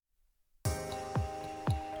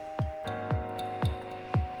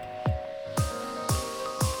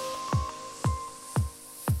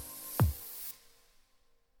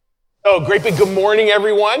Oh, great big good morning,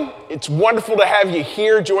 everyone. It's wonderful to have you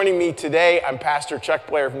here joining me today. I'm Pastor Chuck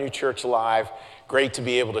Blair of New Church Alive. Great to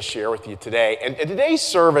be able to share with you today. And today's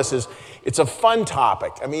service it's a fun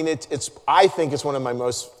topic. I mean, I think it's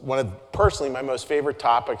personally my most favorite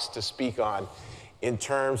topics to speak on in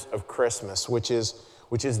terms of Christmas, which is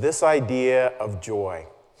this idea of joy.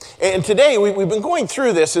 And today we've been going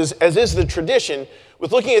through this as is the tradition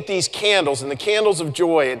with looking at these candles and the candles of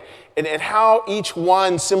joy and how each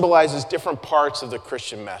one symbolizes different parts of the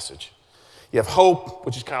Christian message. You have hope,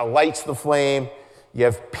 which is kind of lights the flame. You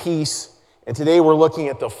have peace. And today we're looking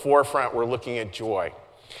at the forefront. We're looking at joy.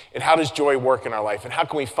 And how does joy work in our life? And how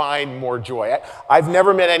can we find more joy? I've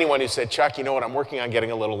never met anyone who said, Chuck, you know what? I'm working on getting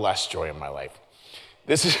a little less joy in my life.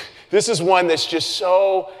 This is one that's just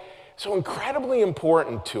so incredibly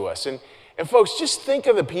important to us. And folks, just think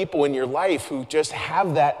of the people in your life who just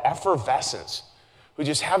have that effervescence, who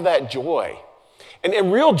just have that joy.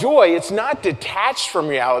 And real joy, it's not detached from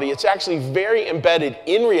reality. It's actually very embedded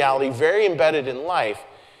in reality, very embedded in life.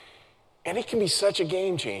 And it can be such a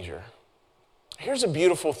game changer. Here's a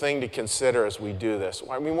beautiful thing to consider as we do this.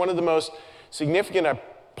 I mean, one of the most significant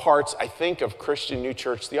parts, I think, of Christian New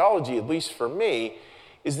Church theology, at least for me,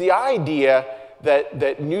 is the idea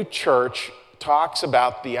that New Church talks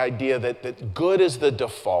about the idea that good is the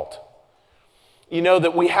default. You know,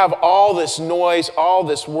 that we have all this noise, all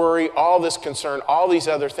this worry, all this concern, all these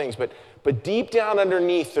other things, but deep down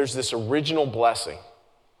underneath, there's this original blessing,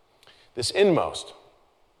 this inmost.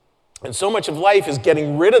 And so much of life is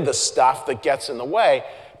getting rid of the stuff that gets in the way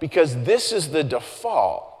because this is the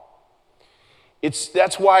default.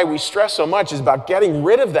 That's why we stress so much is about getting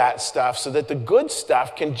rid of that stuff so that the good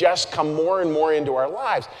stuff can just come more and more into our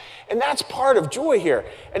lives. And that's part of joy here.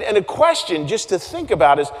 And a question just to think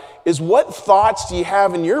about is what thoughts do you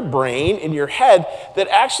have in your brain, in your head, that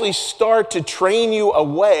actually start to train you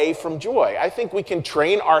away from joy? I think we can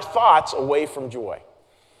train our thoughts away from joy.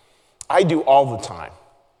 I do all the time.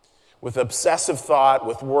 With obsessive thought,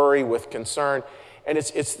 with worry, with concern. And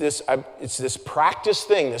it's this practice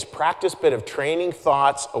thing, this practice bit of training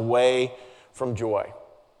thoughts away from joy.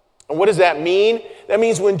 And what does that mean? That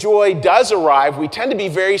means when joy does arrive, we tend to be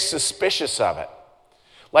very suspicious of it,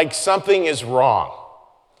 like something is wrong.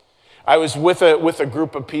 I was with a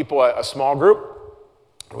group of people, a small group.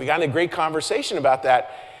 We got in a great conversation about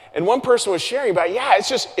that. And one person was sharing about,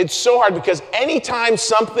 it's so hard because anytime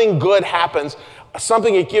something good happens,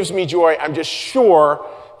 something that gives me joy, I'm just sure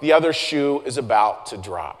the other shoe is about to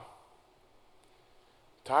drop.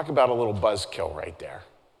 Talk about a little buzzkill right there.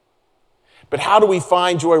 But how do we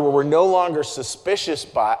find joy where we're no longer suspicious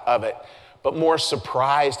of it, but more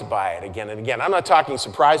surprised by it again and again? I'm not talking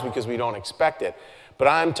surprise because we don't expect it, but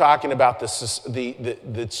I'm talking about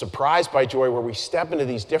the surprise by joy where we step into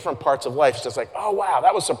these different parts of life. It's just like, oh, wow,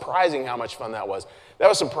 that was surprising how much fun that was. That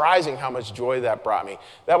was surprising how much joy that brought me.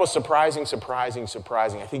 That was surprising.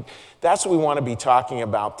 I think that's what we want to be talking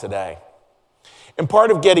about today. And part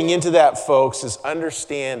of getting into that, folks, is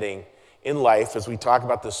understanding in life, as we talk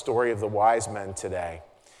about the story of the wise men today,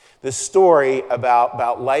 this story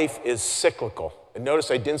about life is cyclical. And notice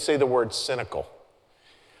I didn't say the word cynical.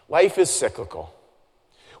 Life is cyclical.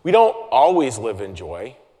 We don't always live in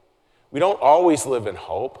joy. We don't always live in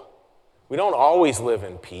hope. We don't always live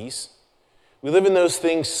in peace. We live in those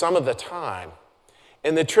things some of the time.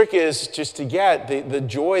 And the trick is just to get the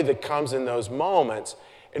joy that comes in those moments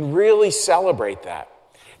and really celebrate that.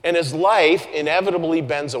 And as life inevitably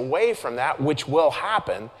bends away from that, which will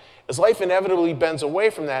happen, as life inevitably bends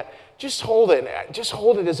away from that, just hold it. Just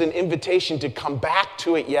hold it as an invitation to come back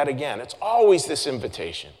to it yet again. It's always this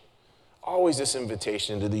invitation. Always this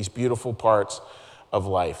invitation to these beautiful parts of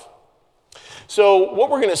life. So what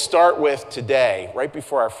we're going to start with today, right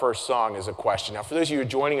before our first song, is a question. Now, for those of you who are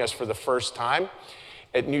joining us for the first time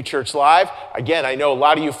at New Church Live, again, I know a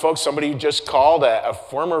lot of you folks, somebody who just called, a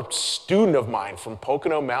former student of mine from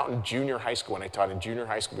Pocono Mountain Junior High School, when I taught in junior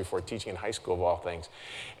high school before teaching in high school of all things.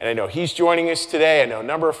 And I know he's joining us today. I know a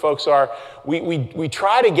number of folks are. We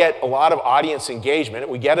try to get a lot of audience engagement,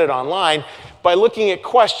 and we get it online by looking at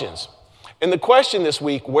questions. And the question this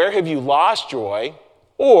week, where have you lost joy?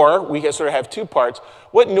 Or we sort of have two parts.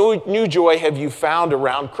 What new joy have you found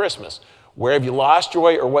around Christmas? Where have you lost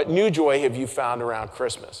joy, or what new joy have you found around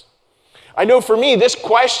Christmas? I know for me, this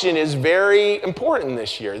question is very important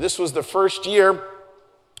this year. This was the first year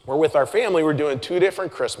where with our family, we're doing 2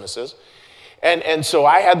 different Christmases. And so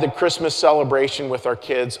I had the Christmas celebration with our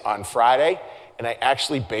kids on Friday, and I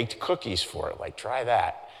actually baked cookies for it. Like, try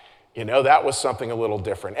that. That was something a little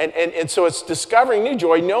different. And so it's discovering new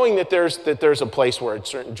joy, knowing that there's a place where a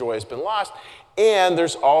certain joy has been lost, and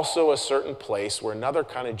there's also a certain place where another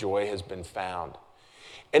kind of joy has been found.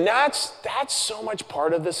 And that's so much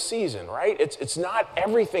part of this season, right? It's not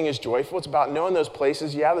everything is joyful. It's about knowing those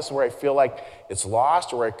places. Yeah, this is where I feel like it's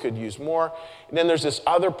lost or where I could use more. And then there's this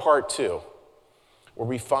other part too, where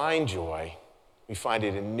we find joy. We find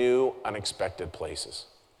it in new, unexpected places.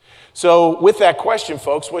 So with that question,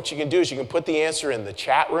 folks, what you can do is you can put the answer in the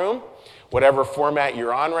chat room, whatever format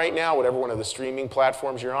you're on right now, whatever one of the streaming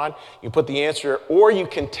platforms you're on. You can put the answer, or you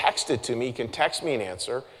can text it to me. You can text me an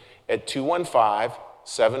answer at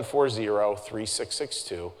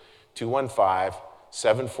 215-740-3662,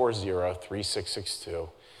 215-740-3662.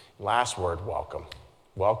 Last word, welcome.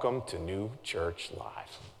 Welcome to New Church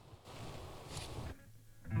Live.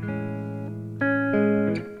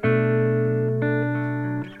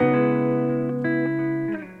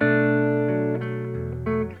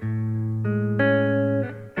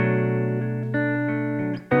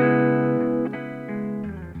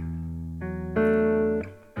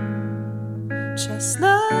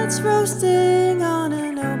 Chestnuts roasting on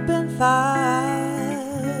an open fire,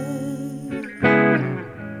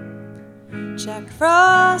 Jack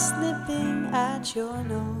Frost nipping at your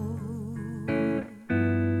nose,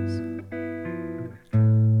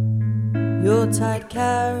 Yuletide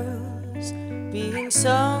carols being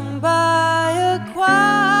sung by a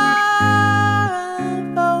choir,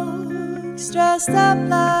 and folks dressed up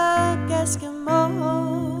like Eskimos.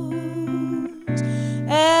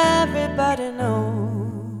 Everybody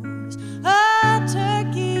knows a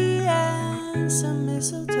turkey and some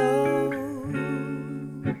mistletoe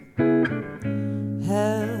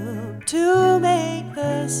help to make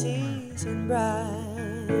the season bright.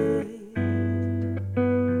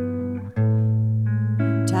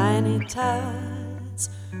 Tiny tots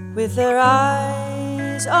with their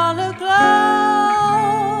eyes all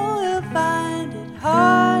aglow will find it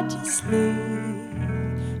hard to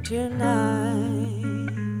sleep tonight.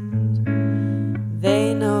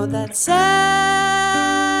 They know that Santa's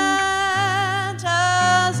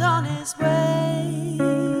on his way.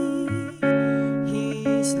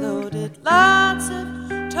 He's loaded lots of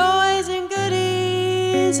toys and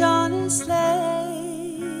goodies on his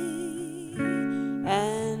sleigh,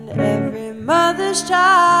 and every mother's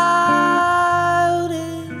child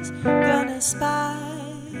is gonna spy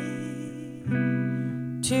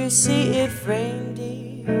to see if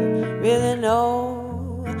reindeer really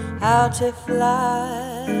know how to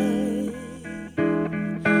fly.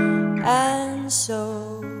 And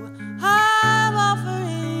so I'm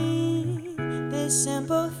offering this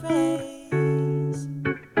simple phrase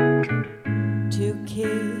to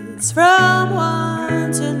kids from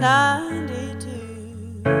 1 to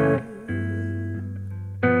 92.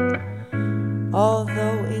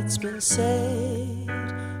 Although it's been said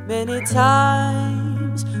many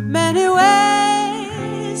times, many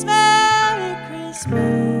ways, Merry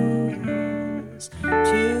Christmas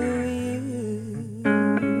to you.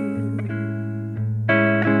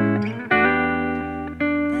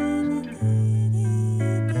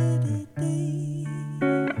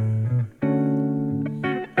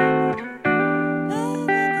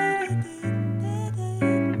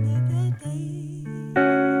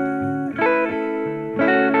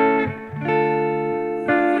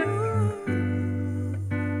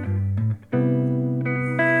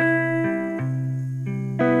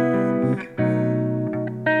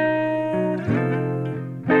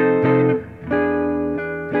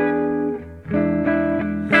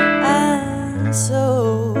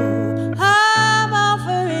 So I'm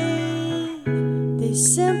offering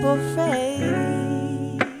this simple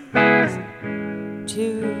phrase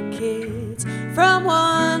to kids from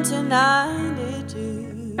 1 to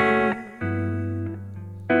 92.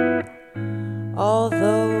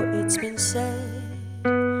 Although it's been said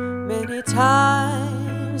many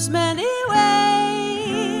times, many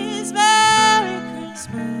ways, Merry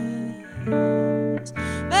Christmas,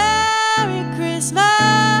 Merry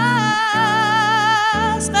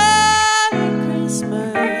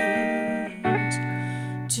Christmas.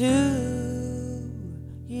 To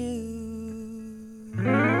you.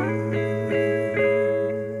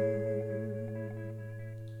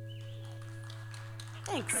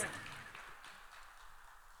 Thanks.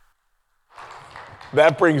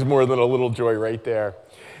 That brings more than a little joy right there.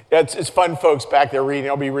 It's fun, folks, back there reading.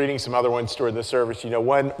 I'll be reading some other ones during the service. You know,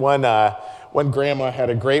 one grandma had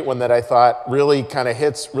a great one that I thought really kind of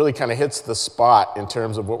hits the spot in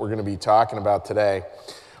terms of what we're going to be talking about today.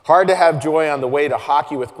 Hard to have joy on the way to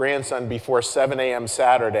hockey with grandson before 7 a.m.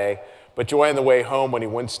 Saturday, but joy on the way home when he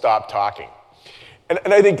wouldn't stop talking.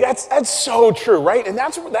 And I think that's so true, right? And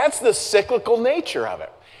that's the cyclical nature of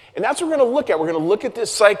it. And that's what we're going to look at. We're going to look at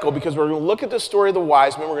this cycle because we're going to look at the story of the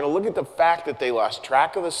wise men. We're going to look at the fact that they lost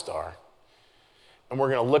track of the star. And we're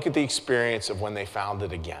going to look at the experience of when they found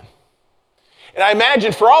it again. And I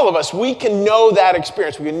imagine for all of us, we can know that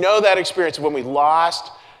experience. We can know that experience of when we lost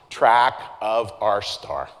track of our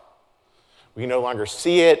star. We can no longer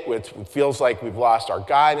see it. It feels like we've lost our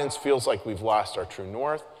guidance, feels like we've lost our true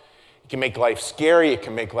north. It can make life scary. It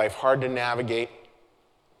can make life hard to navigate.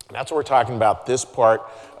 And that's what we're talking about this part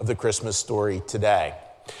of the Christmas story today.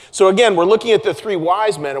 So again, we're looking at the three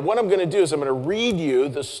wise men. And what I'm going to do is I'm going to read you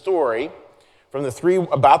the story from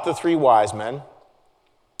about the three wise men.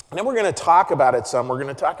 And then we're going to talk about it some. We're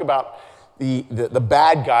going to talk about the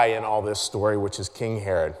bad guy in all this story, which is King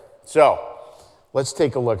Herod. So let's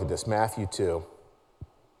take a look at this. Matthew 2.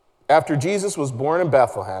 After Jesus was born in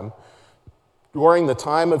Bethlehem, during the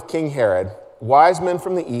time of King Herod, wise men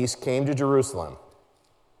from the east came to Jerusalem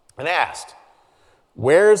and asked,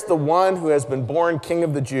 "Where's the one who has been born King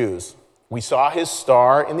of the Jews? We saw his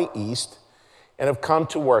star in the east and have come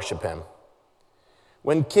to worship him."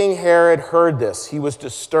 When King Herod heard this, he was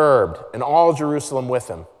disturbed, and all Jerusalem with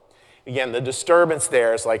him. Again, the disturbance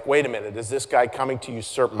there is like, wait a minute, is this guy coming to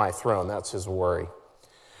usurp my throne? That's his worry.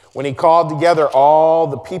 When he called together all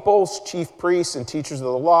the people's chief priests and teachers of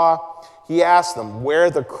the law, he asked them where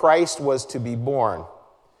the Christ was to be born.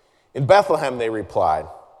 "In Bethlehem," they replied.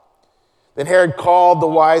 Then Herod called the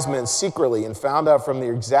wise men secretly and found out from the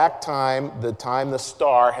exact time the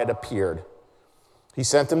star had appeared. He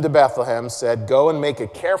sent them to Bethlehem, said, "Go and make a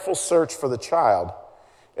careful search for the child.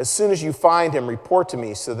 As soon as you find him, report to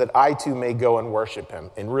me so that I too may go and worship him."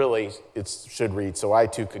 And really, it should read, so I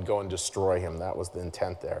too could go and destroy him. That was the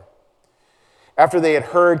intent there. After they had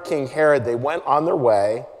heard King Herod, they went on their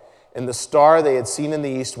way, and the star they had seen in the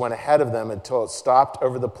east went ahead of them until it stopped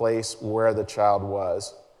over the place where the child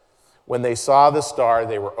was. When they saw the star,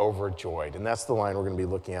 they were overjoyed. And that's the line we're going to be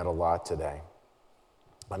looking at a lot today.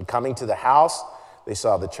 On coming to the house, they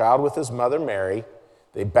saw the child with his mother Mary.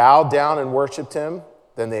 They bowed down and worshiped him.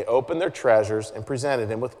 Then they opened their treasures and presented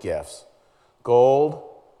him with gifts: gold,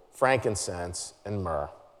 frankincense, and myrrh.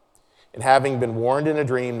 And having been warned in a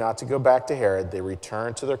dream not to go back to Herod, they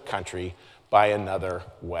returned to their country by another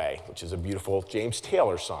way, which is a beautiful James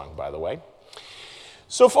Taylor song, by the way.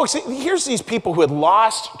 So folks, here's these people who had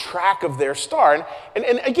lost track of their star.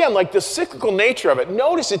 And again, like the cyclical nature of it,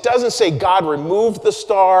 notice it doesn't say God removed the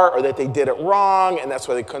star or that they did it wrong and that's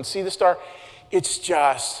why they couldn't see the star. It's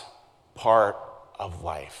just part of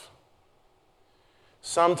life.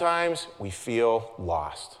 Sometimes we feel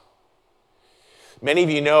lost. Many of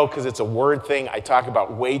you know, because it's a word thing I talk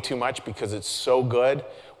about way too much because it's so good.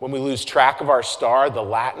 When we lose track of our star, the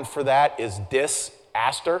Latin for that is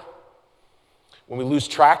disaster. When we lose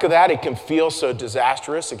track of that, it can feel so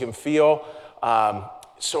disastrous. It can feel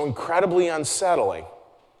so incredibly unsettling.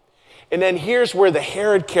 And then here's where the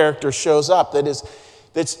Herod character shows up. I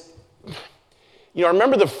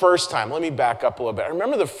remember the first time, let me back up a little bit. I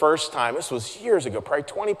remember the first time, this was years ago, probably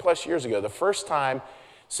 20 plus years ago, the first time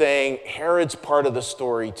saying Herod's part of the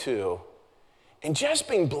story too, and just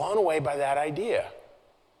being blown away by that idea.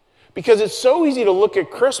 Because it's so easy to look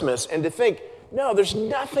at Christmas and to think, no, there's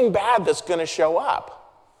nothing bad that's going to show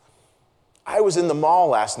up. I was in the mall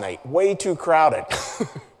last night, way too crowded.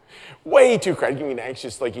 Way too crowded. You mean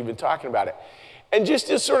anxious, like you've been talking about it. And just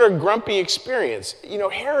this sort of grumpy experience.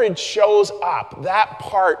 Herod shows up. That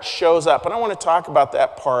part shows up. And I want to talk about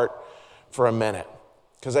that part for a minute,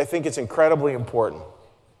 because I think it's incredibly important.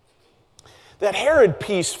 That Herod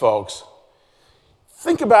piece, folks,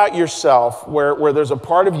 think about yourself where there's a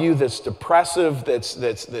part of you that's depressive,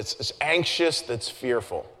 that's anxious, that's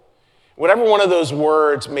fearful. Whatever one of those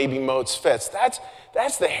words maybe most fits,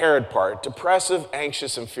 that's the Herod part, depressive,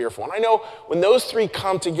 anxious, and fearful. And I know when those three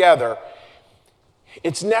come together,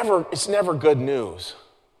 it's never good news.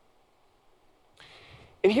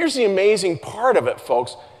 And here's the amazing part of it,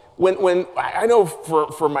 folks. When I know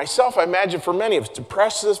for myself, I imagine for many of us,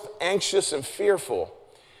 depressive, anxious, and fearful,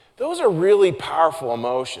 those are really powerful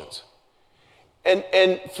emotions.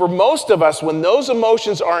 And for most of us, when those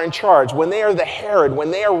emotions are in charge, when they are the Herod,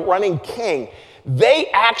 when they are running king, they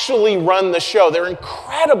actually run the show. They're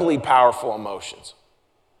incredibly powerful emotions.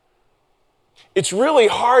 It's really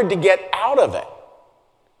hard to get out of it.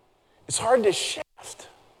 It's hard to shift.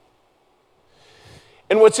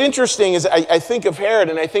 And what's interesting is I think of Herod,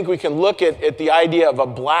 and I think we can look at the idea of a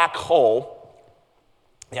black hole,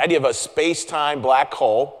 the idea of a space-time black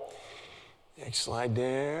hole. Next slide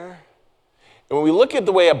there. And when we look at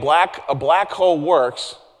the way a black hole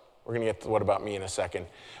works, We're going to get to what about me in a second.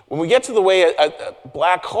 When we get to the way a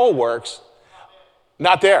black hole works,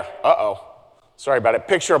 not there. Uh-oh. Sorry about it.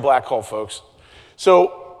 Picture a black hole, folks.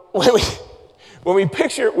 So when we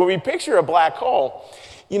picture a black hole,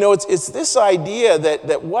 you know, it's this idea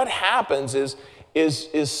that what happens is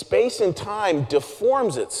space and time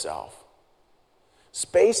deforms itself.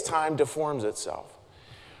 Space-time deforms itself.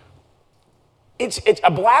 It's a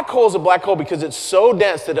black hole is a black hole because it's so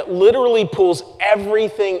dense that it literally pulls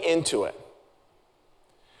everything into it.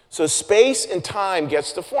 So space and time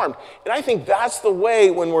gets deformed. And I think that's the way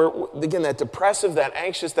when we're, again, that depressive, that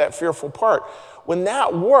anxious, that fearful part, when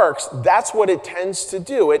that works, that's what it tends to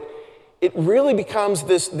do. It really becomes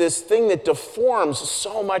this thing that deforms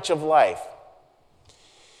so much of life.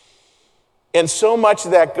 And so much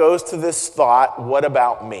of that goes to this thought, what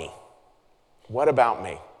about me? What about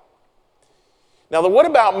me? Now, the what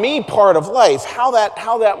about me part of life, how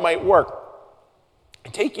that might work, I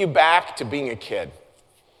take you back to being a kid.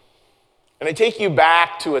 And I take you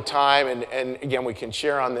back to a time, and again, we can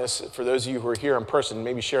share on this for those of you who are here in person,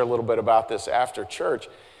 maybe share a little bit about this after church.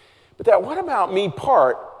 But that what about me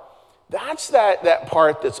part, that's that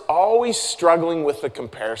part that's always struggling with the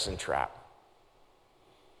comparison trap.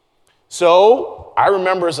 So I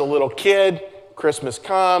remember as a little kid, Christmas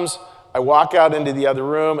comes, I walk out into the other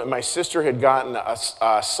room, and my sister had gotten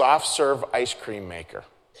a soft serve ice cream maker.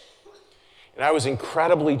 And I was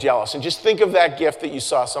incredibly jealous. And just think of that gift that you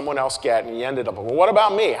saw someone else get, and you ended up, well, what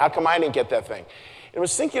about me? How come I didn't get that thing? And I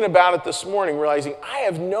was thinking about it this morning, realizing I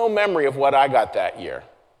have no memory of what I got that year.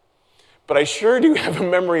 But I sure do have a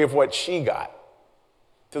memory of what she got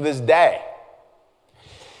to this day.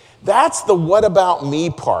 That's the what about me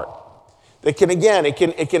part. That can, again, it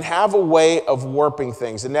can have a way of warping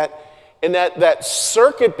things. And that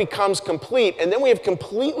circuit becomes complete, and then we have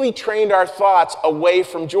completely trained our thoughts away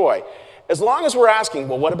from joy. As long as we're asking,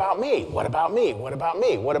 well, what about me? What about me? What about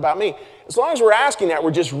me? What about me? As long as we're asking that,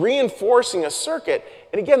 we're just reinforcing a circuit.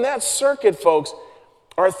 And again, that circuit, folks,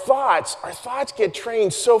 our thoughts get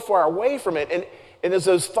trained so far away from it. And as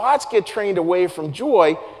those thoughts get trained away from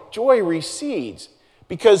joy, joy recedes.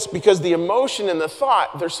 Because the emotion and the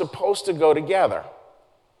thought, they're supposed to go together.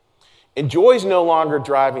 And joy is no longer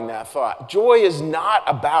driving that thought. Joy is not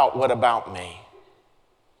about what about me.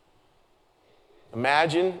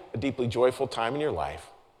 Imagine a deeply joyful time in your life.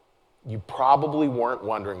 You probably weren't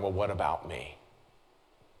wondering, well, what about me?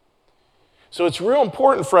 So it's real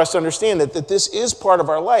important for us to understand that this is part of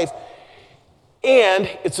our life, and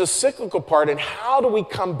it's a cyclical part, and how do we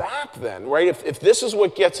come back then, right? If this is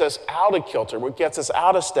what gets us out of kilter, what gets us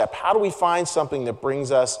out of step, how do we find something that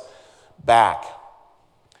brings us back?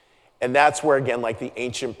 And that's where, again, like the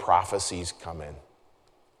ancient prophecies come in.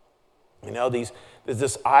 You know, there's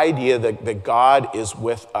this idea that God is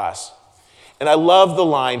with us. And I love the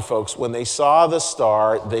line, folks, when they saw the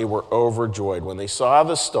star, they were overjoyed. When they saw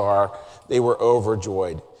the star, they were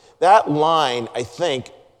overjoyed. That line, I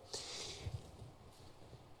think,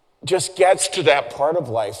 just gets to that part of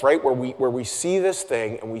life, right, where we see this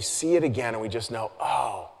thing and we see it again and we just know,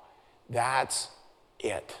 oh, that's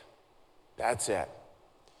it. That's it.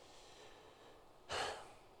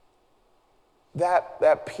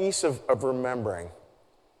 That piece of remembering,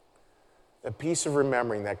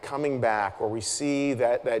 that coming back where we see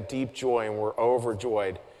that deep joy and we're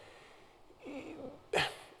overjoyed.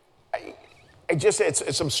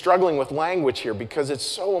 I'm struggling with language here because it's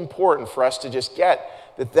so important for us to just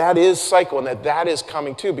get that is cycle and that is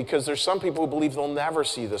coming too, because there's some people who believe they'll never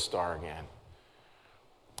see the star again.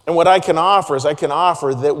 And what I can offer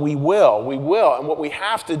that we will. And what we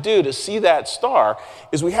have to do to see that star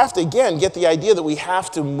is we have to, again, get the idea that we have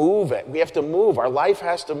to move it. We have to move. Our life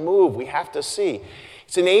has to move. We have to see.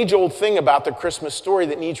 It's an age-old thing about the Christmas story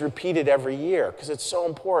that needs repeated every year because it's so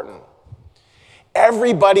important.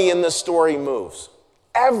 Everybody in the story moves.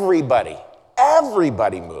 Everybody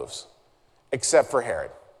moves, except for Herod.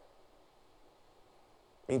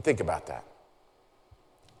 I mean, think about that.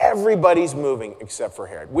 Everybody's moving except for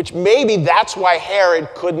Herod, which maybe that's why Herod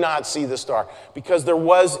could not see the star, because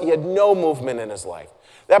he had no movement in his life.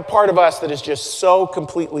 That part of us that is just so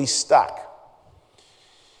completely stuck.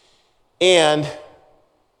 And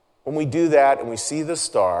when we do that and we see the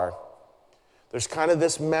star, there's kind of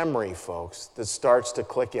this memory, folks, that starts to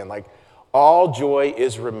click in. Like, all joy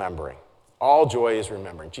is remembering. All joy is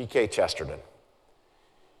remembering. G.K. Chesterton.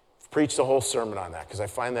 I've preached a whole sermon on that because I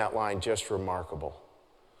find that line just remarkable.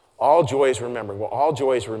 All joy is remembering. Well, all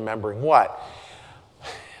joy is remembering what?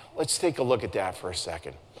 Let's take a look at that for a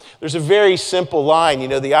second. There's a very simple line,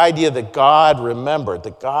 the idea that God remembered,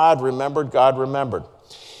 God remembered.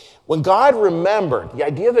 When God remembered, the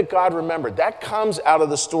idea that God remembered, that comes out of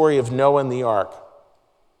the story of Noah and the ark.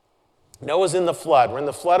 Noah's in the flood. We're in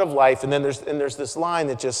the flood of life, and then there's this line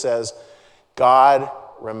that just says, God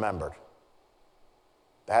remembered.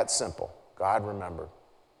 That's simple. God remembered.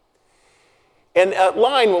 And that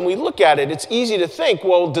line, when we look at it, it's easy to think,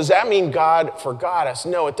 well, does that mean God forgot us?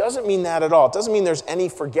 No, it doesn't mean that at all. It doesn't mean there's any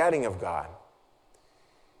forgetting of God.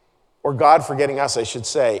 Or God forgetting us, I should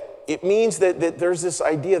say. It means that there's this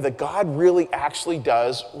idea that God really actually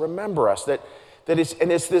does remember us.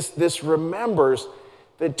 It's this remembers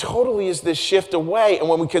that totally is this shift away. And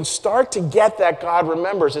when we can start to get that God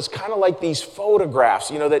remembers, it's kind of like these photographs,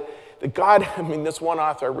 that God, this one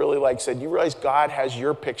author I really like said, you realize God has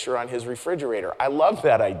your picture on his refrigerator. I love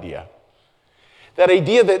that idea. That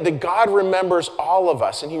idea that God remembers all of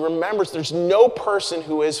us, and he remembers there's no person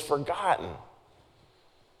who is forgotten.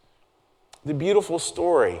 The beautiful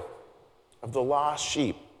story of the lost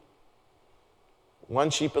sheep. One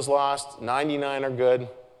sheep is lost, 99 are good.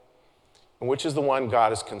 And which is the one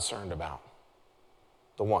God is concerned about?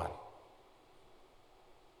 The one.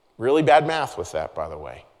 Really bad math with that, by the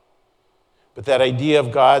way. But that idea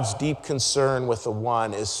of God's deep concern with the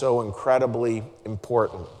one is so incredibly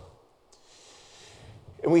important.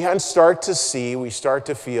 And we start to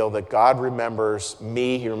feel that God remembers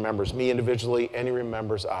me, he remembers me individually, and he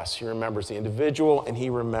remembers us. He remembers the individual, and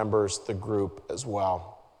he remembers the group as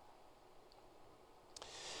well.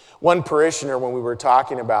 One parishioner, when we were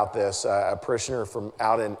talking about this, a parishioner from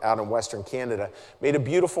out in Western Canada, made a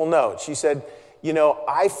beautiful note. She said,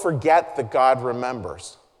 I forget that God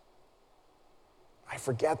remembers. I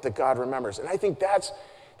forget that God remembers. And I think that's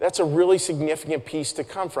a really significant piece to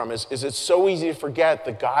come from, is it's so easy to forget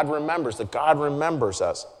that God remembers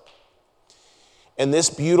us. And this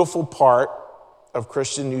beautiful part of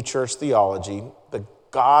Christian New Church theology, that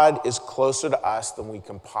God is closer to us than we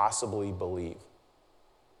can possibly believe.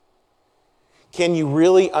 Can you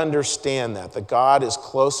really understand that God is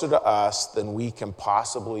closer to us than we can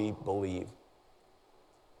possibly believe?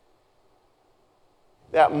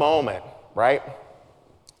 That moment, right?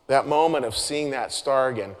 That moment of seeing that star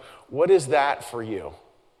again, what is that for you?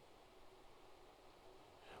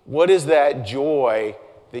 What is that joy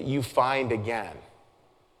that you find again?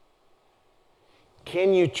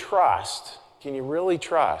 Can you really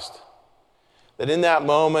trust that in that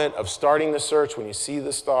moment of starting the search, when you see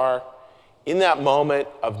the star, in that moment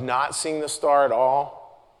of not seeing the star at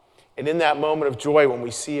all, and in that moment of joy when we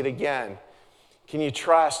see it again, can you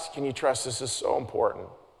trust, this is so important,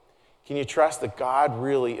 can you trust that God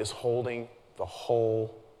really is holding the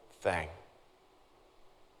whole thing?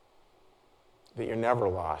 That you're never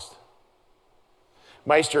lost.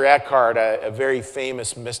 Meister Eckhart, a very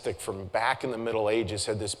famous mystic from back in the Middle Ages,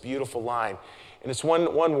 had this beautiful line, and it's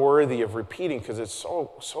one worthy of repeating because it's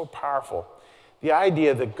so powerful. The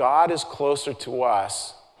idea that God is closer to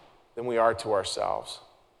us than we are to ourselves.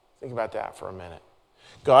 Think about that for a minute.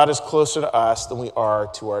 God is closer to us than we are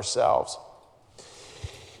to ourselves.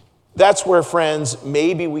 That's where, friends,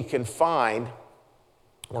 maybe we can find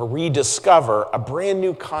or rediscover a brand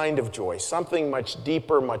new kind of joy, something much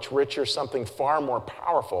deeper, much richer, something far more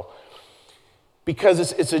powerful. Because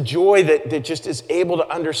it's a joy that just is able to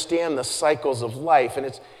understand the cycles of life. And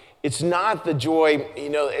it's not the joy,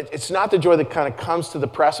 it's not the joy that kind of comes to the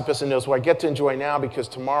precipice and knows, well, I get to enjoy now because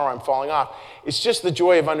tomorrow I'm falling off. It's just the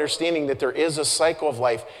joy of understanding that there is a cycle of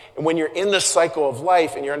life. And when you're in the cycle of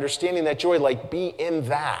life and you're understanding that joy, be in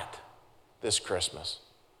that this Christmas.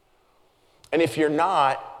 And if you're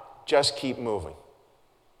not, just keep moving.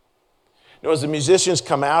 As the musicians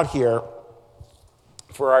come out here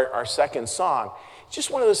for our second song, it's just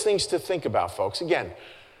one of those things to think about, folks. Again,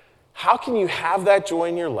 how can you have that joy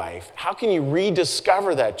in your life? How can you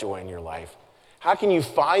rediscover that joy in your life? How can you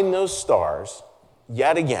find those stars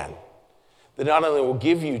yet again that not only will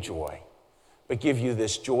give you joy, but give you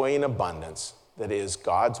this joy in abundance that is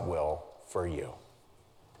God's will for you?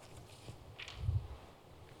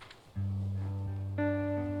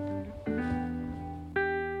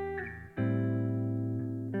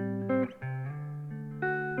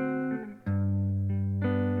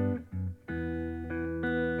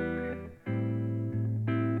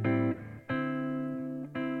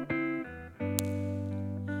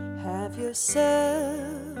 Have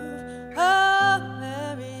yourself a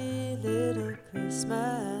merry little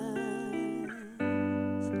Christmas.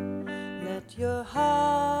 Let your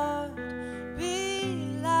heart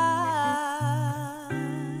be light.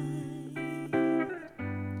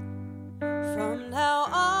 From now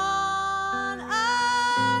on,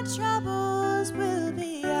 our troubles will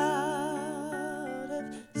be out of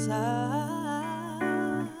sight.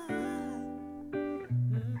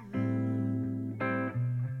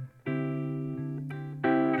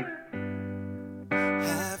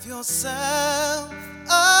 yourself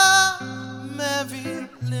a merry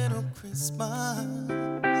little Christmas.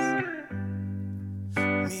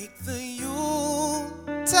 Make the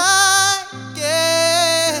Yuletide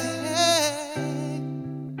gay.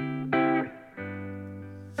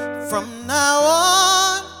 From now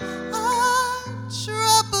on, our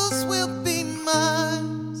troubles will be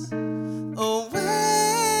miles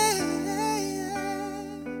away.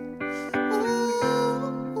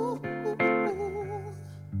 Ooh.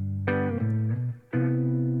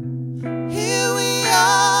 Here we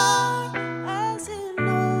are, as in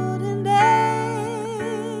olden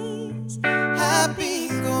days, happy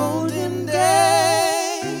golden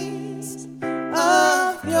days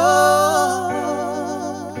of yore.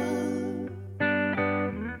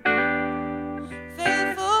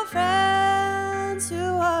 Faithful friends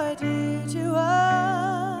who are dear to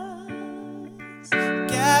us,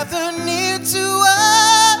 gather near to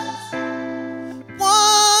us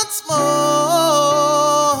once more.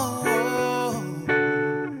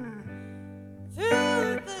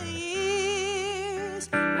 Through the years,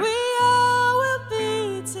 we all will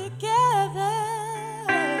be together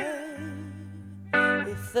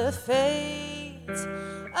if the fates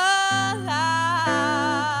allow.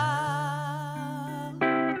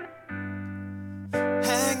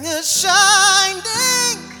 Hang a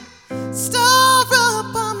shining star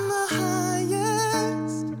upon the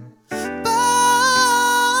highest bough,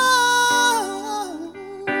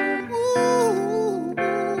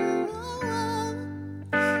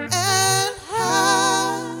 and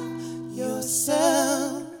have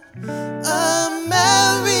yourself a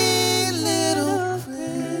merry little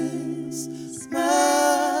Christmas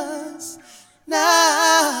now.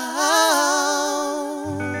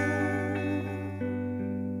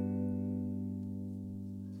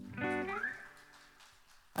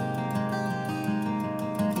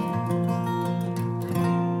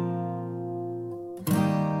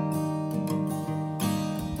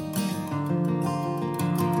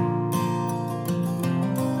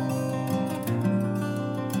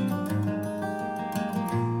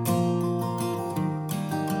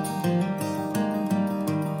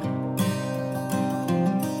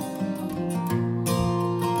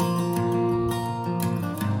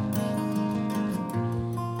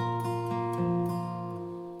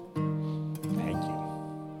 Thank you.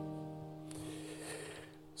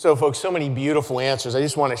 So, folks, so many beautiful answers. I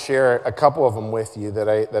just want to share a couple of them with you that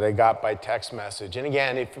I got by text message. And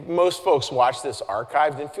again, if most folks watch this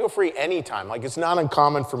archived, then feel free anytime. Like, it's not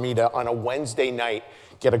uncommon for me to, on a Wednesday night,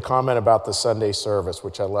 get a comment about the Sunday service,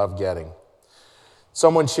 which I love getting.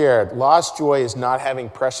 Someone shared, lost joy is not having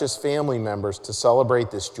precious family members to celebrate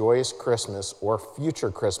this joyous Christmas or future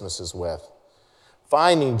Christmases with.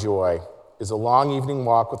 Finding joy is a long evening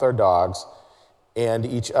walk with our dogs and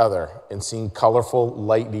each other and seeing colorful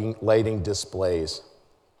lighting displays.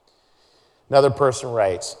 Another person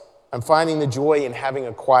writes, I'm finding the joy in having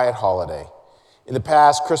a quiet holiday. In the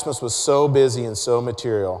past, Christmas was so busy and so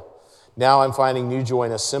material. Now I'm finding new joy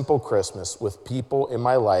in a simple Christmas with people in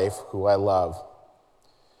my life who I love.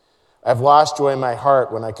 I've lost joy in my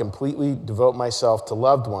heart when I completely devote myself to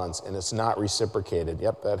loved ones and it's not reciprocated.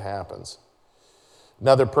 Yep, that happens.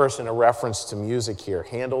 Another person, a reference to music here.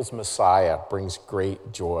 Handel's Messiah brings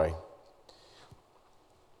great joy.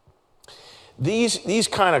 These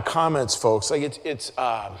kind of comments, folks, like it's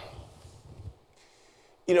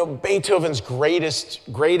Beethoven's greatest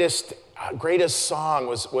song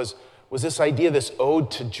was this idea, this ode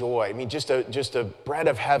to joy. I mean, just a bread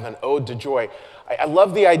of heaven, ode to joy. I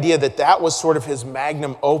love the idea that was sort of his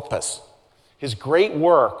magnum opus. His great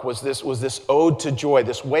work was this ode to joy,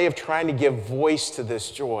 this way of trying to give voice to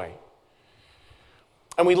this joy.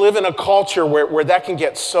 And we live in a culture where that can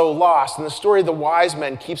get so lost. And the story of the wise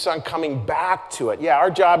men keeps on coming back to it. Yeah,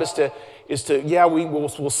 our job is to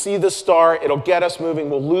we'll see the star, it'll get us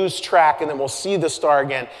moving, we'll lose track, and then we'll see the star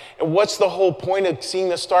again. And what's the whole point of seeing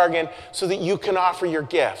the star again? So that you can offer your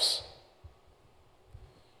gifts.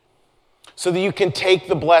 So that you can take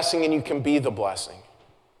the blessing and you can be the blessing.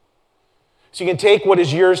 So you can take what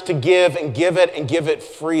is yours to give and give it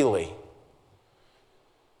freely.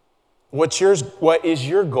 What is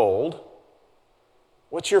your gold?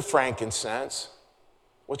 What's your frankincense?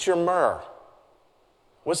 What's your myrrh?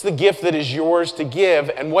 What's the gift that is yours to give,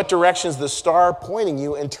 and what direction is the star pointing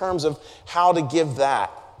you in terms of how to give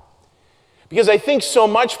that? Because I think so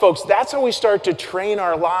much, folks, that's how we start to train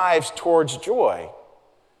our lives towards joy.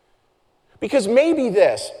 Because maybe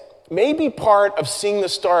part of seeing the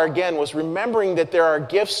star again was remembering that there are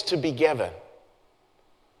gifts to be given,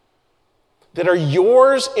 that are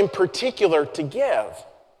yours in particular to give.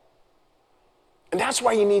 And that's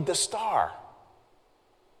why you need the star.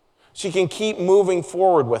 She can keep moving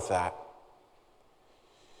forward with that.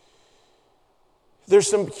 There's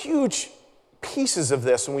some huge pieces of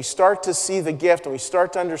this, and we start to see the gift, and we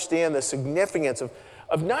start to understand the significance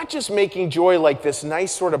of not just making joy like this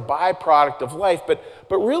nice sort of byproduct of life, but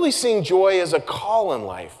really seeing joy as a call in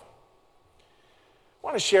life. I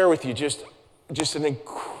want to share with you just an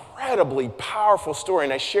incredibly powerful story,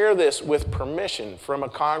 and I share this with permission from a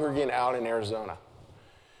congregant out in Arizona.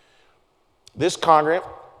 This congregant,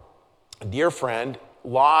 a dear friend,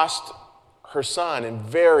 lost her son in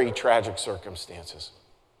very tragic circumstances,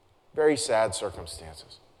 very sad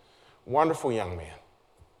circumstances. Wonderful young man.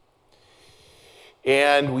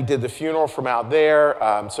 And we did the funeral from out there.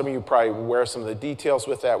 Some of you probably aware of some of the details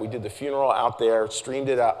with that. We did the funeral out there, streamed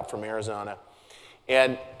it out from Arizona.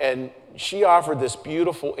 And she offered this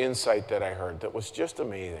beautiful insight that I heard that was just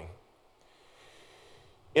amazing.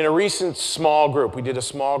 In a recent small group, we did a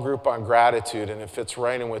small group on gratitude, and it fits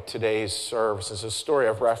right in with today's service. It's a story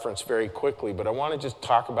I've referenced very quickly, but I want to just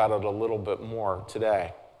talk about it a little bit more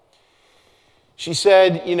today. She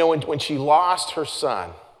said, when she lost her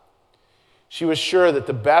son, she was sure that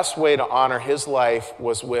the best way to honor his life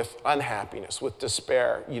was with unhappiness, with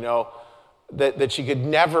despair, that she could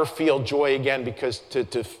never feel joy again, because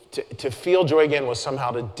to feel joy again was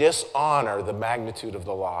somehow to dishonor the magnitude of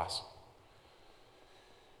the loss.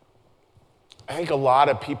 I think a lot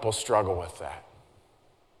of people struggle with that.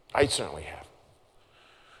 I certainly have.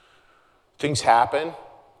 Things happen,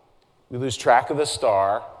 we lose track of the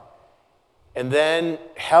star, and then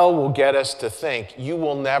hell will get us to think you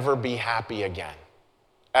will never be happy again,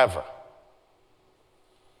 ever.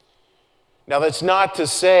 Now, that's not to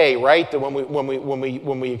say, right, that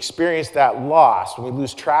when we experience that loss, when we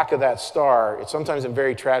lose track of that star, it's sometimes in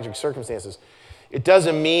very tragic circumstances, it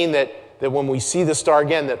doesn't mean that when we see the star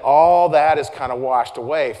again, that all that is kind of washed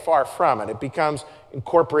away. Far from it. It becomes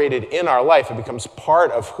incorporated in our life. It becomes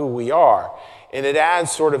part of who we are. And it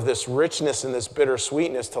adds sort of this richness and this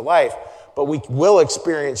bittersweetness to life. But we will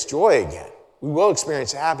experience joy again. We will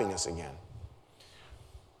experience happiness again.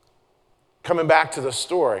 Coming back to the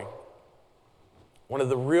story, one of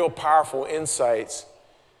the real powerful insights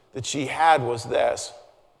that she had was this.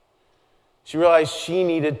 She realized she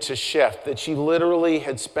needed to shift, that she literally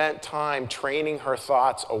had spent time training her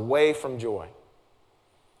thoughts away from joy.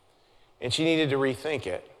 And she needed to rethink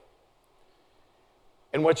it.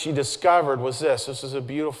 And what she discovered was this is a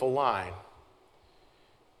beautiful line.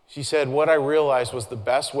 She said, what I realized was the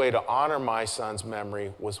best way to honor my son's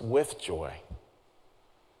memory was with joy,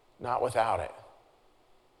 not without it.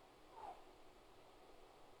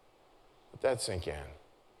 Let that sink in.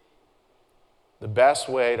 The best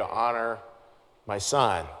way to honor my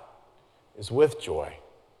son is with joy,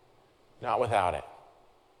 not without it.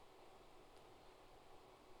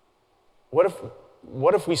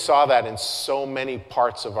 What if we saw that in so many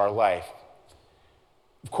parts of our life?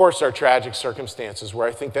 Of course, our tragic circumstances, where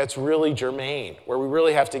I think that's really germane, where we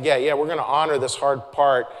really have to we're going to honor this hard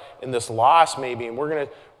part and this loss maybe, and we're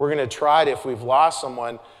going to try to, if we've lost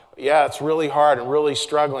someone, it's really hard and really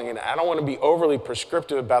struggling, and I don't want to be overly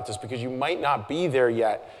prescriptive about this because you might not be there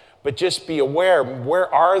yet, but just be aware,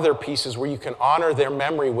 where are there pieces where you can honor their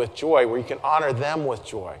memory with joy, where you can honor them with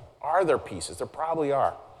joy? Are there pieces? There probably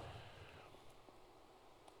are.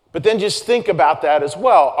 But then just think about that as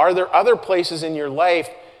well. Are there other places in your life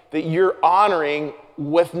that you're honoring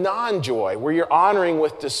with non-joy, where you're honoring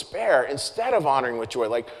with despair instead of honoring with joy?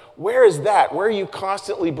 Like, where is that? Where are you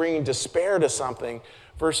constantly bringing despair to something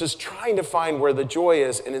versus trying to find where the joy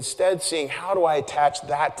is and instead seeing, how do I attach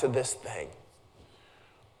that to this thing?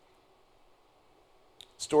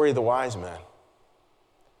 Story of the wise men.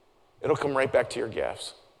 It'll come right back to your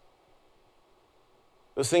gifts.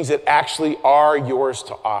 Those things that actually are yours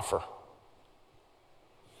to offer.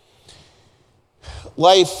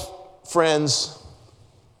 Life, friends,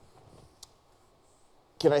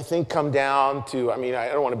 can I think come down to, I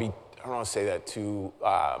don't want to say that too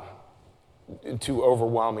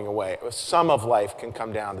overwhelming a way. Some of life can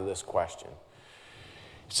come down to this question.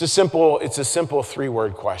 It's a simple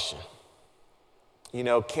three-word question.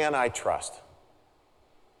 Can I trust?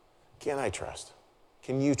 Can I trust?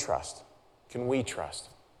 Can you trust? Can we trust?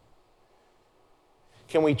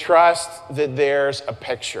 Can we trust that there's a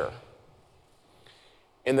picture?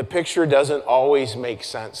 And the picture doesn't always make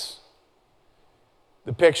sense.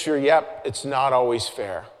 The picture, it's not always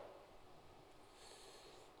fair.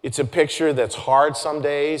 It's a picture that's hard some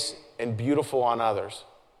days and beautiful on others.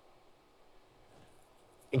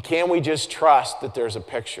 And can we just trust that there's a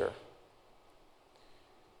picture?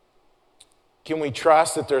 Can we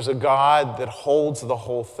trust that there's a God that holds the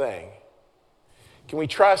whole thing? Can we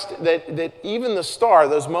trust that even the star,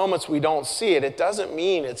 those moments we don't see it, it doesn't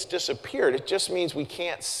mean it's disappeared. It just means we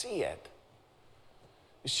can't see it.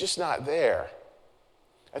 It's just not there.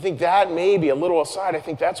 I think that may be a little aside. I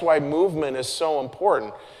think that's why movement is so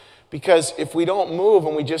important. Because if we don't move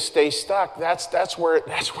and we just stay stuck, that's where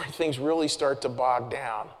things really start to bog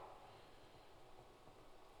down.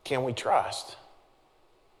 Can we trust?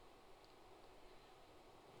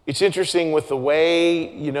 It's interesting with the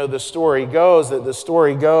way, the story goes, that the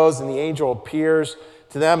story goes and the angel appears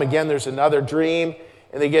to them. Again, there's another dream,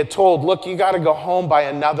 and they get told, look, you got to go home by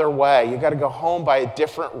another way. You got to go home by a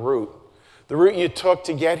different route. The route you took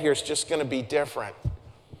to get here is just going to be different.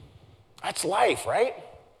 That's life, right?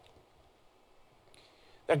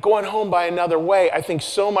 That going home by another way, I think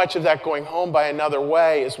so much of that going home by another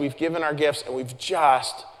way is we've given our gifts and we've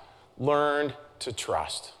just learned to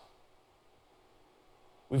trust.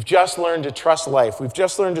 We've just learned to trust life. We've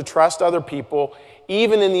just learned to trust other people,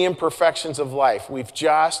 even in the imperfections of life. We've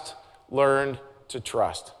just learned to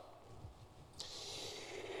trust.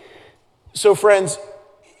 So, friends,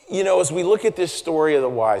 as we look at this story of the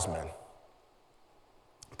wise men,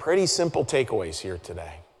 pretty simple takeaways here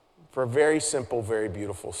today for a very simple, very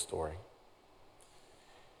beautiful story.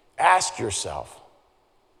 Ask yourself,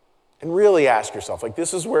 and really ask yourself,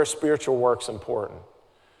 this is where spiritual work's important.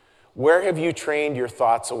 Where have you trained your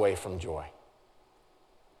thoughts away from joy?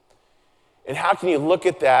 And how can you look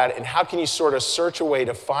at that and how can you sort of search a way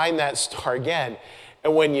to find that star again?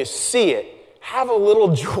 And when you see it, have a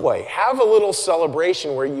little joy, have a little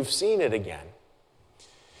celebration where you've seen it again.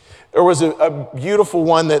 There was a beautiful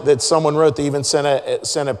one that someone wrote. They even sent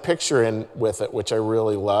a picture in with it, which I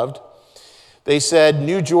really loved. They said,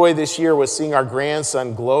 new joy this year was seeing our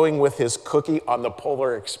grandson glowing with his cookie on the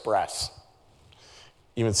Polar Express.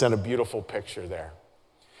 Even sent a beautiful picture there.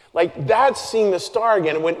 That's seeing the star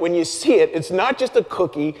again. And when you see it, it's not just a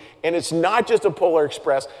cookie and it's not just a Polar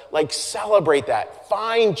Express. Celebrate that.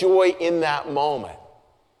 Find joy in that moment.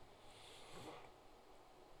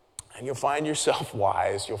 And you'll find yourself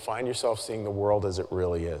wise. You'll find yourself seeing the world as it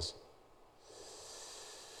really is.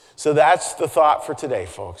 So that's the thought for today,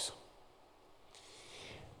 folks.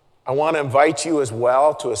 I want to invite you as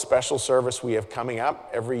well to a special service we have coming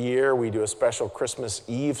up. Every year we do a special Christmas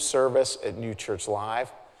Eve service at New Church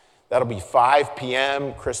Live. That'll be 5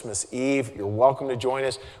 p.m. Christmas Eve. You're welcome to join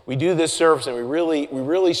us. We do this service and we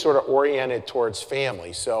really sort of orient it towards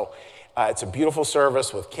family. So it's a beautiful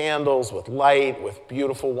service with candles, with light, with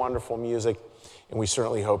beautiful, wonderful music. And we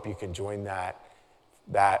certainly hope you can join that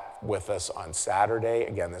with us on Saturday,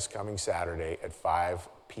 again, this coming Saturday at 5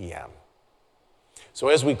 p.m. So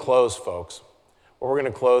as we close, folks, what we're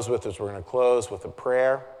going to close with is we're going to close with a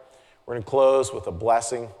prayer, we're going to close with a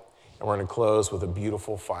blessing, and we're going to close with a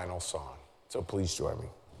beautiful final song. So please join me.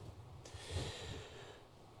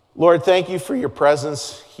 Lord, thank you for your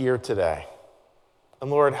presence here today. And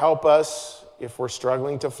Lord, help us, if we're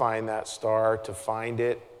struggling to find that star, to find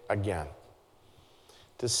it again,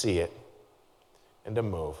 to see it, and to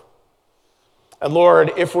move. And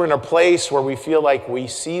Lord, if we're in a place where we feel like we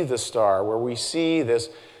see the star, where we see this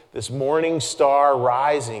morning star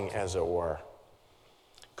rising, as it were,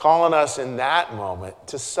 calling us in that moment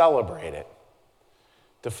to celebrate it,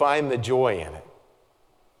 to find the joy in it,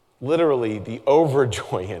 literally the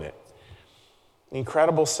overjoy in it.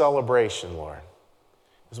 Incredible celebration, Lord,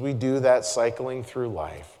 as we do that cycling through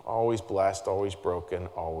life, always blessed, always broken,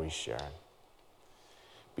 always sharing.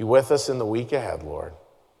 Be with us in the week ahead, Lord.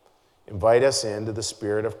 Invite us into the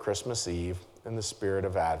spirit of Christmas Eve and the spirit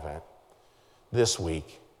of Advent. This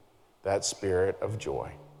week, that spirit of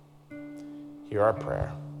joy. Hear our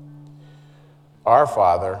prayer. Our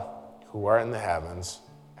Father, who art in the heavens,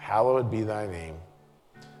 hallowed be thy name.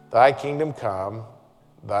 Thy kingdom come,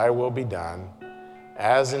 thy will be done,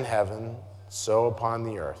 as in heaven, so upon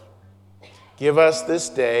the earth. Give us this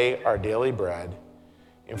day our daily bread,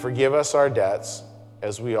 and forgive us our debts,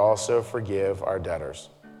 as we also forgive our debtors.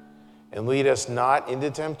 And lead us not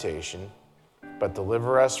into temptation, but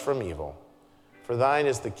deliver us from evil. For thine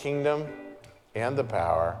is the kingdom, and the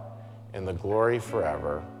power, and the glory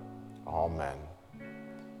forever. Amen.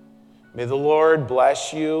 May the Lord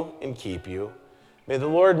bless you and keep you. May the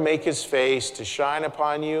Lord make his face to shine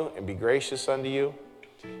upon you and be gracious unto you.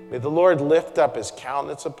 May the Lord lift up his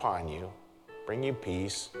countenance upon you, bring you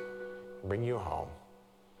peace, and bring you home.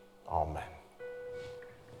 Amen.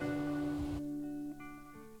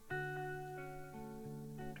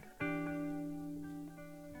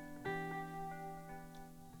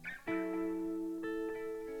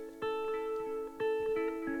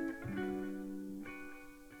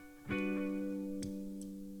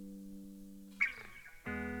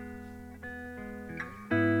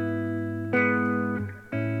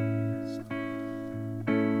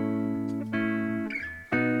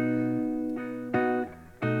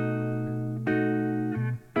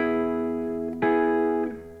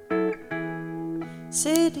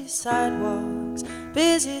 City sidewalks,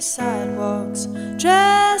 busy sidewalks,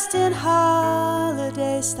 dressed in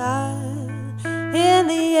holiday style. In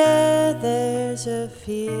the air there's a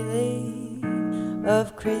feeling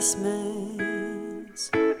of Christmas.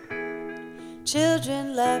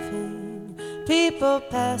 Children laughing, people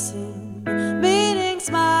passing, meeting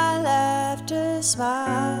smile after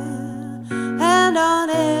smile. And on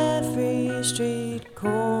every street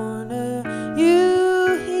corner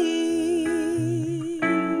you hear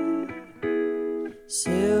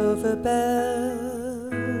silver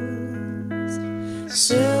bells,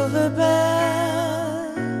 silver bells.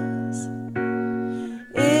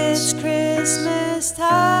 It's Christmas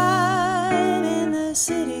time in the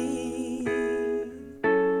city.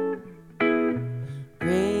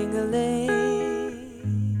 Ring-a-ling,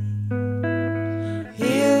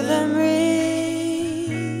 hear them ring.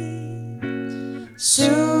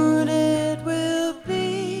 Soon it will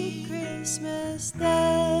be Christmas Day.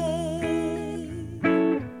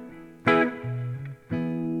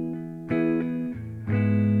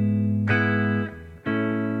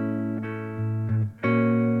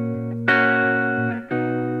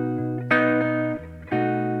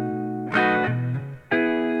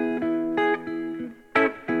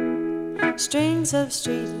 Strings of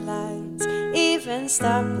streetlights, even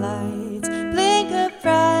stoplights, blink of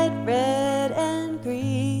bright red and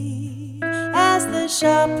green as the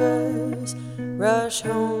shoppers rush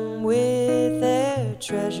home with their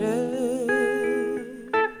treasures.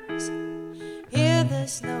 Hear the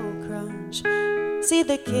snow crunch, see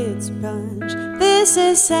the kids bunch. This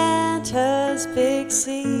is Santa's big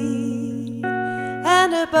scene,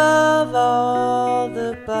 and above all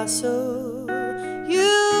the bustle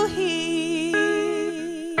you hear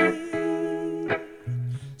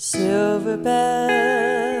silver bells,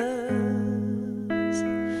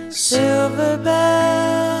 silver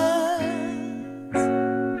bells.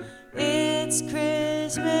 It's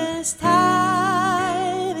Christmas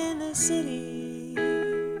time in the city.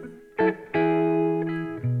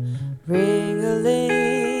 Ring-a-ling,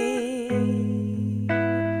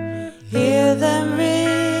 hear them ring.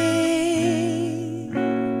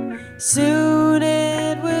 Soon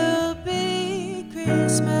it will be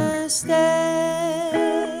Christmas Day.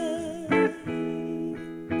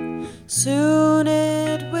 Soon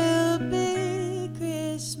it will be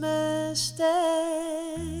Christmas Day.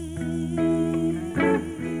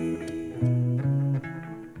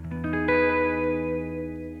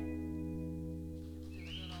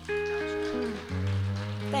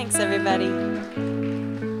 Thanks, everybody.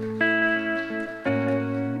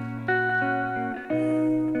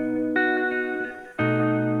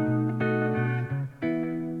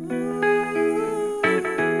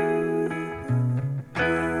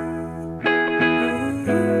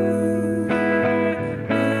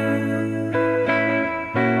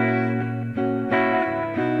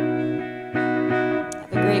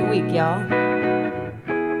 Have a great week, y'all.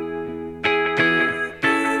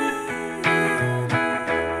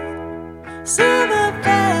 Silver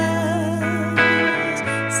bells,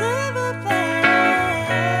 silver bells.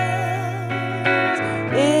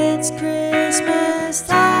 It's Christmas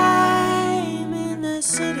time in the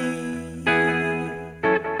city.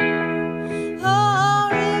 Oh,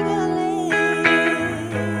 ring-a-ling,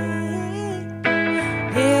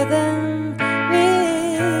 hear them ring.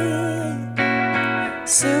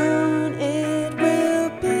 Soon it will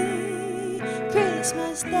be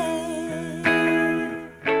Christmas Day.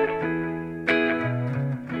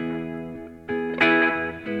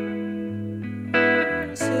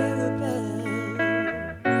 Silver bells.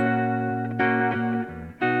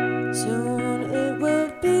 Soon it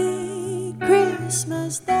will be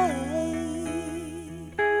Christmas Day.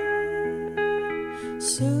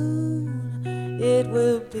 Soon it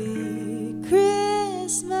will be